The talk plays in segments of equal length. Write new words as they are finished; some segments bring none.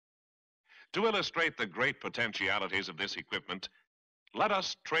To illustrate the great potentialities of this equipment, let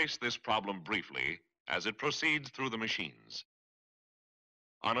us trace this problem briefly as it proceeds through the machines.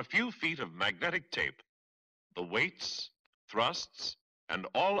 On a few feet of magnetic tape, the weights, thrusts, and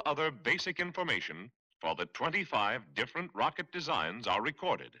all other basic information for the 25 different rocket designs are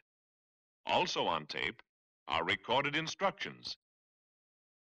recorded. Also on tape are recorded instructions.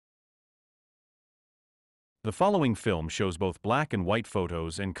 The following film shows both black and white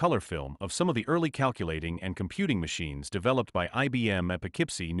photos and color film of some of the early calculating and computing machines developed by IBM at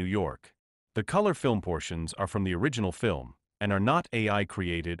Poughkeepsie, New York. The color film portions are from the original film and are not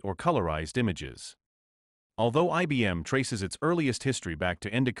AI-created or colorized images. Although IBM traces its earliest history back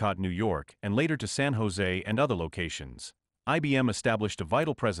to Endicott, New York, and later to San Jose and other locations, IBM established a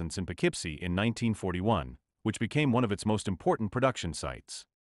vital presence in Poughkeepsie in 1941, which became one of its most important production sites.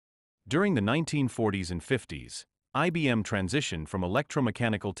 During the 1940s and 50s, IBM transitioned from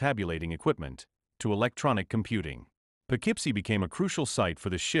electromechanical tabulating equipment to electronic computing. Poughkeepsie became a crucial site for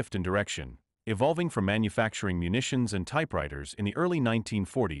this shift in direction, evolving from manufacturing munitions and typewriters in the early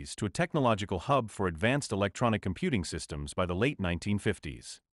 1940s to a technological hub for advanced electronic computing systems by the late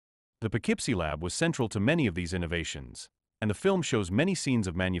 1950s. The Poughkeepsie Lab was central to many of these innovations, and the film shows many scenes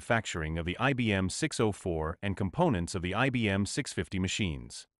of manufacturing of the IBM 604 and components of the IBM 650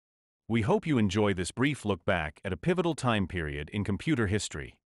 machines. We hope you enjoy this brief look back at a pivotal time period in computer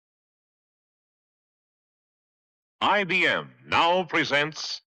history. IBM now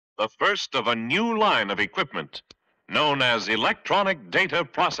presents the first of a new line of equipment known as electronic data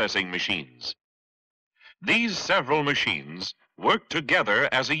processing machines. These several machines work together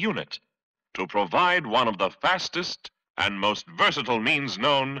as a unit to provide one of the fastest and most versatile means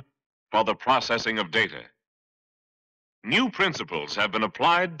known for the processing of data. New principles have been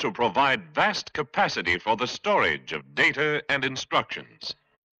applied to provide vast capacity for the storage of data and instructions.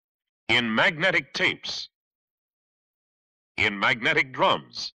 In magnetic tapes, in magnetic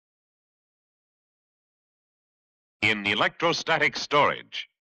drums, in electrostatic storage,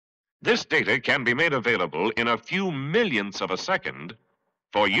 this data can be made available in a few millionths of a second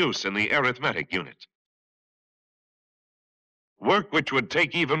for use in the arithmetic unit. Work which would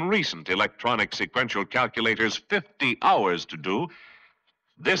take even recent electronic sequential calculators 50 hours to do,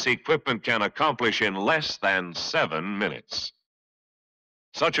 this equipment can accomplish in less than 7 minutes.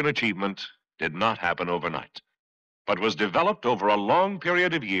 Such an achievement did not happen overnight, but was developed over a long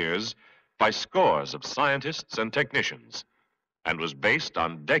period of years by scores of scientists and technicians, and was based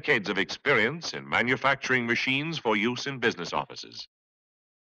on decades of experience in manufacturing machines for use in business offices.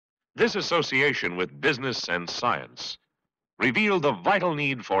 This association with business and science revealed the vital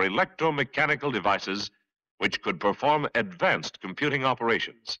need for electromechanical devices which could perform advanced computing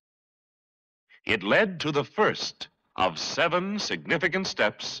operations. It led to the first of 7 significant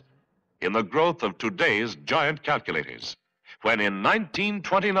steps in the growth of today's giant calculators, when in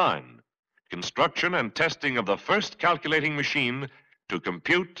 1929, construction and testing of the first calculating machine to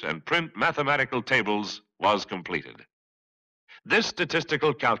compute and print mathematical tables was completed. This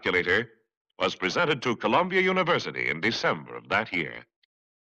statistical calculator was presented to Columbia University in December of that year.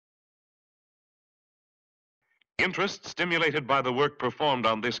 Interest stimulated by the work performed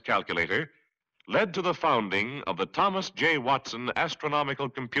on this calculator led to the founding of the Thomas J. Watson Astronomical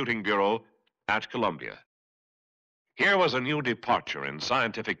Computing Bureau at Columbia. Here was a new departure in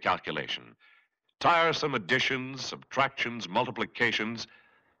scientific calculation. Tiresome additions, subtractions, multiplications,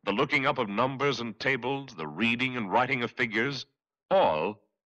 the looking up of numbers and tables, the reading and writing of figures, all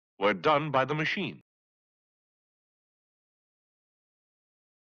were done by the machine.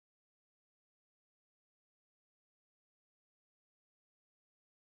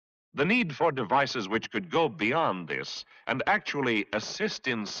 The need for devices which could go beyond this and actually assist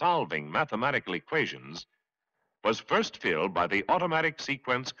in solving mathematical equations was first filled by the automatic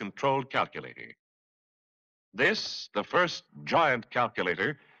sequence controlled calculator. This, the first giant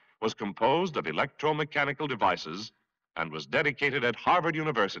calculator, was composed of electromechanical devices and was dedicated at Harvard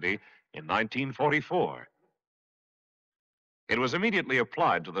University in 1944. It was immediately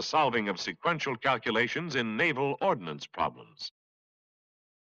applied to the solving of sequential calculations in naval ordnance problems.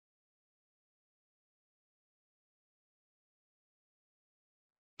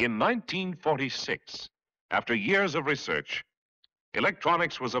 In 1946, after years of research,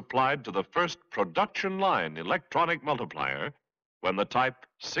 electronics was applied to the first production line electronic multiplier when the type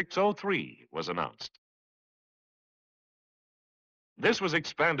 603 was announced. This was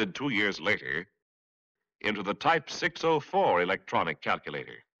expanded 2 years later into the type 604 electronic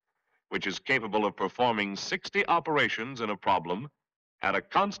calculator, which is capable of performing 60 operations in a problem at a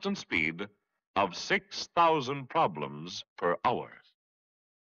constant speed of 6,000 problems per hour.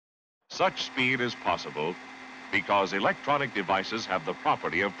 Such speed is possible because electronic devices have the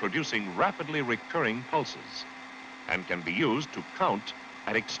property of producing rapidly recurring pulses and can be used to count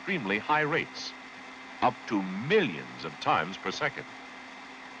at extremely high rates, up to millions of times per second.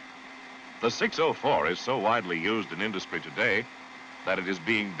 The 604 is so widely used in industry today that it is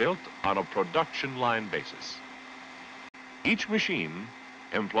being built on a production line basis. Each machine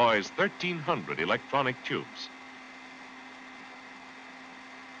employs 1,300 electronic tubes.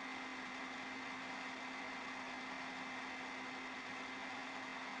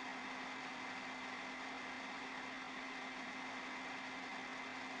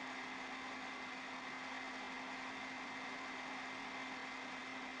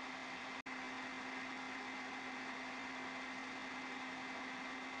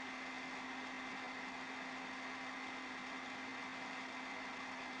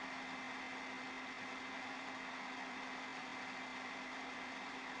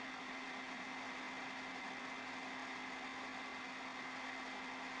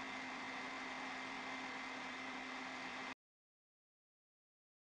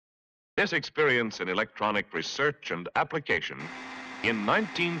 This experience in electronic research and application in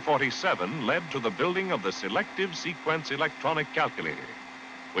 1947 led to the building of the Selective Sequence Electronic Calculator,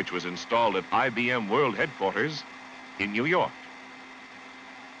 which was installed at IBM World Headquarters in New York.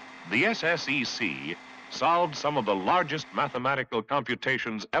 The SSEC solved some of the largest mathematical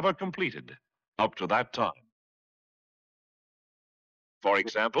computations ever completed up to that time. For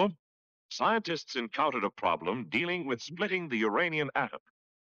example, scientists encountered a problem dealing with splitting the uranium atom,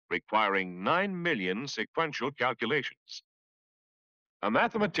 requiring 9 million sequential calculations. A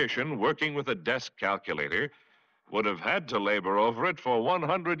mathematician working with a desk calculator would have had to labor over it for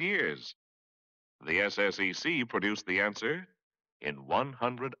 100 years. The SSEC produced the answer in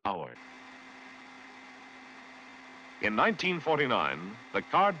 100 hours. In 1949, the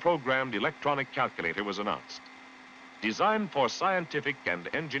card-programmed electronic calculator was announced. Designed for scientific and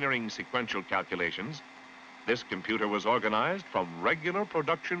engineering sequential calculations, this computer was organized from regular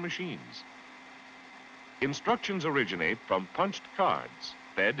production machines. Instructions originate from punched cards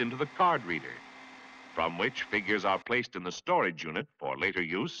fed into the card reader, from which figures are placed in the storage unit for later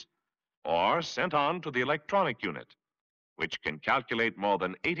use or sent on to the electronic unit, which can calculate more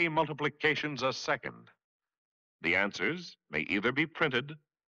than 80 multiplications a second. The answers may either be printed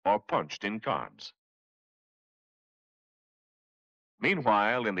or punched in cards.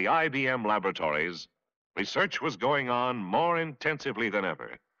 Meanwhile, in the IBM laboratories, research was going on more intensively than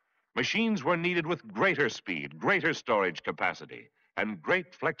ever. Machines were needed with greater speed, greater storage capacity, and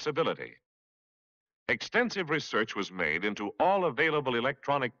great flexibility. Extensive research was made into all available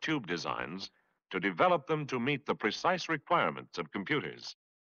electronic tube designs to develop them to meet the precise requirements of computers.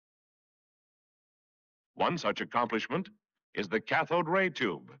 One such accomplishment is the cathode ray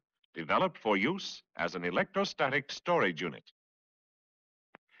tube, developed for use as an electrostatic storage unit.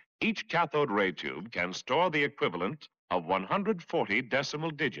 Each cathode ray tube can store the equivalent of 140 decimal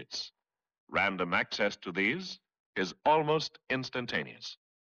digits. Random access to these is almost instantaneous.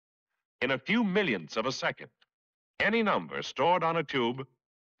 In a few millionths of a second, any number stored on a tube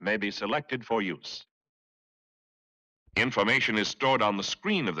may be selected for use. Information is stored on the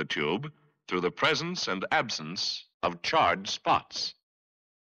screen of the tube through the presence and absence of charged spots.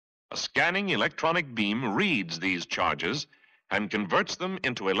 A scanning electronic beam reads these charges and converts them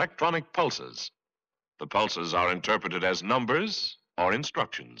into electronic pulses. The pulses are interpreted as numbers or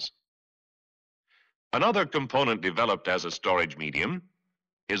instructions. Another component developed as a storage medium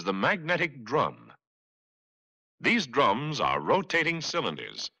is the magnetic drum. These drums are rotating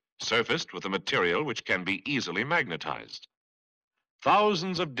cylinders surfaced with a material which can be easily magnetized.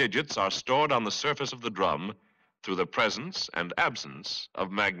 Thousands of digits are stored on the surface of the drum through the presence and absence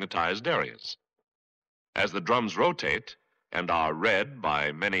of magnetized areas. As the drums rotate and are read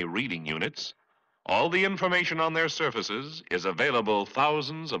by many reading units, all the information on their surfaces is available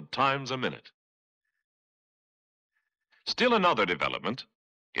thousands of times a minute. Still another development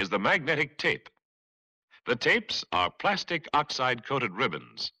is the magnetic tape. The tapes are plastic oxide-coated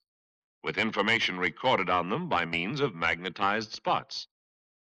ribbons with information recorded on them by means of magnetized spots.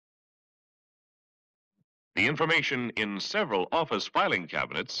 The information in several office filing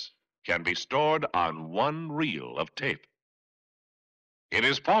cabinets can be stored on one reel of tape. It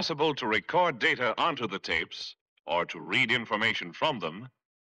is possible to record data onto the tapes or to read information from them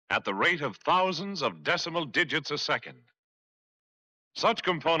at the rate of thousands of decimal digits a second. Such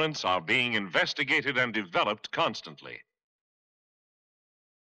components are being investigated and developed constantly.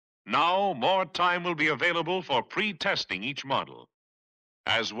 Now, more time will be available for pre-testing each model,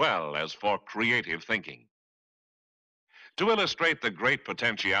 as well as for creative thinking. To illustrate the great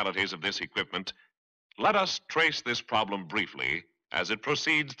potentialities of this equipment, let us trace this problem briefly as it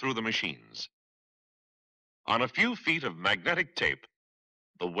proceeds through the machines. On a few feet of magnetic tape,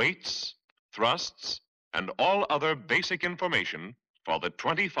 the weights, thrusts, and all other basic information for the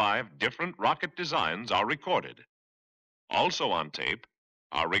 25 different rocket designs are recorded. Also on tape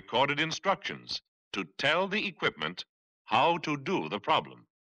are recorded instructions to tell the equipment how to do the problem.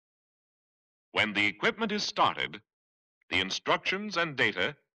 When the equipment is started, the instructions and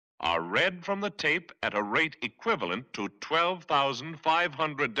data are read from the tape at a rate equivalent to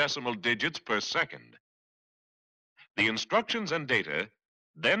 12,500 decimal digits per second. The instructions and data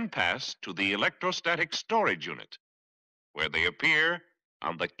then pass to the electrostatic storage unit, where they appear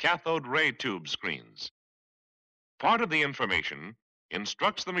on the cathode ray tube screens. Part of the information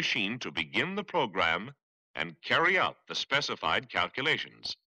instructs the machine to begin the program and carry out the specified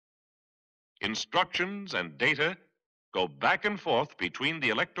calculations. Instructions and data go back and forth between the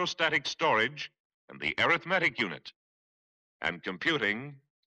electrostatic storage and the arithmetic unit, and computing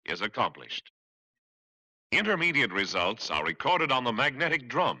is accomplished. Intermediate results are recorded on the magnetic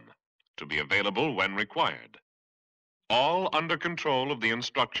drum to be available when required, all under control of the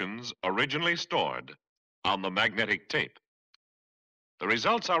instructions originally stored on the magnetic tape. The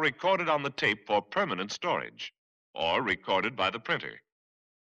results are recorded on the tape for permanent storage or recorded by the printer.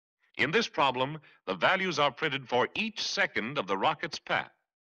 In this problem, the values are printed for each second of the rocket's path,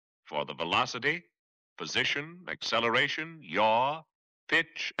 for the velocity, position, acceleration, yaw,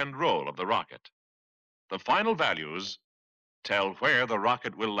 pitch, and roll of the rocket. The final values tell where the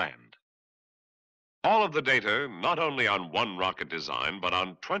rocket will land. All of the data, not only on one rocket design, but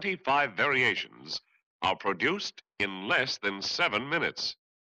on 25 variations, are produced in less than 7 minutes.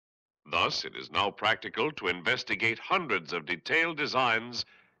 Thus, it is now practical to investigate hundreds of detailed designs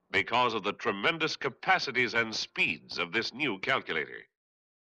because of the tremendous capacities and speeds of this new calculator.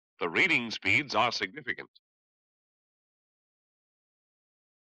 The reading speeds are significant.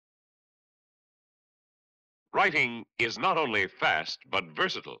 Writing is not only fast, but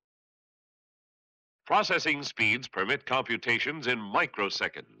versatile. Processing speeds permit computations in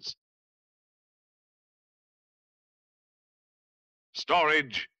microseconds.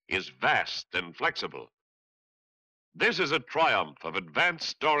 Storage is vast and flexible. This is a triumph of advanced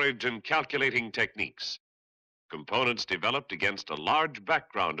storage and calculating techniques, components developed against a large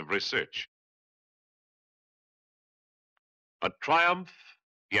background of research. A triumph,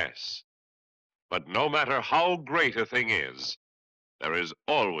 yes, but no matter how great a thing is, there is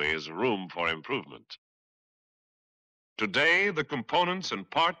always room for improvement. Today, the components and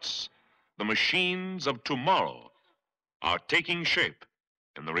parts, the machines of tomorrow, are taking shape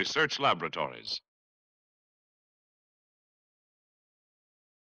in the research laboratories.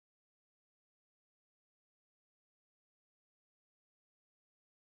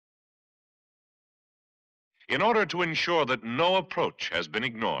 In order to ensure that no approach has been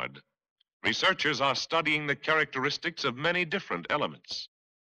ignored, researchers are studying the characteristics of many different elements.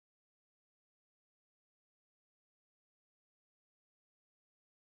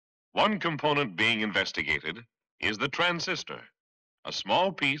 One component being investigated is the transistor, a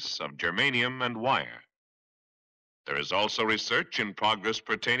small piece of germanium and wire. There is also research in progress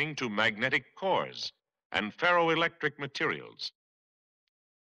pertaining to magnetic cores and ferroelectric materials.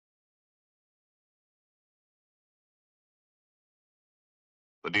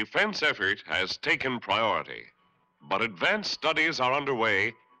 The defense effort has taken priority, but advanced studies are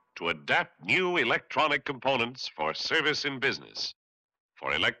underway to adapt new electronic components for service in business.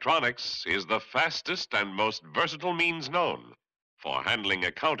 For electronics is the fastest and most versatile means known for handling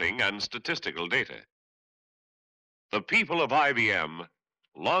accounting and statistical data. The people of IBM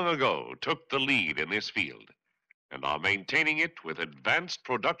long ago took the lead in this field and are maintaining it with advanced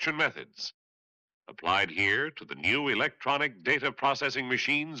production methods applied here to the new electronic data processing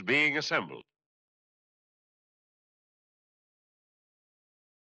machines being assembled.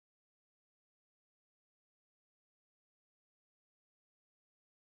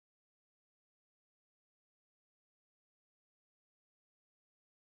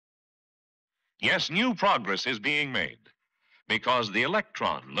 Yes, new progress is being made because the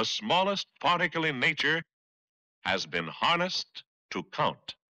electron, the smallest particle in nature, has been harnessed to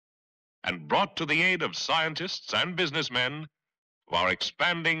count and brought to the aid of scientists and businessmen who are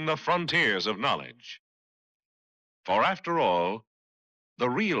expanding the frontiers of knowledge. For after all, the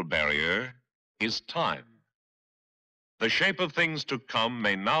real barrier is time. The shape of things to come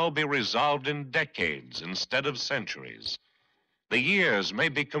may now be resolved in decades instead of centuries. The years may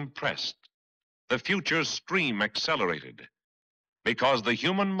be compressed, the future's stream accelerated, because the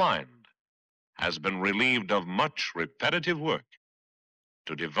human mind has been relieved of much repetitive work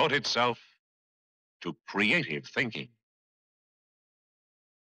to devote itself to creative thinking.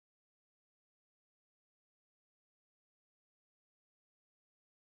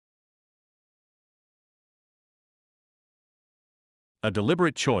 A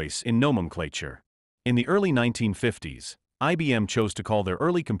deliberate choice in nomenclature. In the early 1950s, IBM chose to call their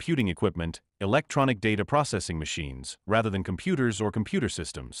early computing equipment electronic data processing machines rather than computers or computer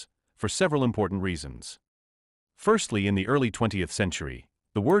systems, for several important reasons. Firstly, in the early 20th century,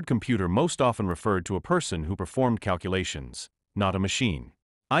 the word computer most often referred to a person who performed calculations, not a machine.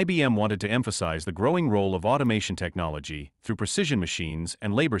 IBM wanted to emphasize the growing role of automation technology through precision machines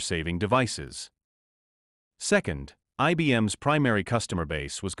and labor-saving devices. Second, IBM's primary customer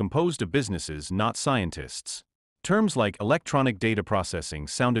base was composed of businesses, not scientists. Terms like electronic data processing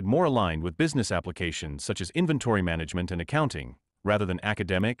sounded more aligned with business applications such as inventory management and accounting, rather than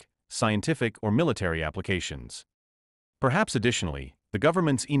academic, scientific, or military applications. Perhaps additionally, the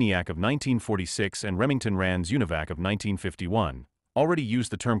government's ENIAC of 1946 and Remington Rand's UNIVAC of 1951 already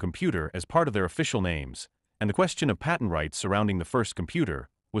used the term computer as part of their official names, and the question of patent rights surrounding the first computer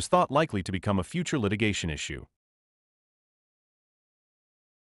was thought likely to become a future litigation issue.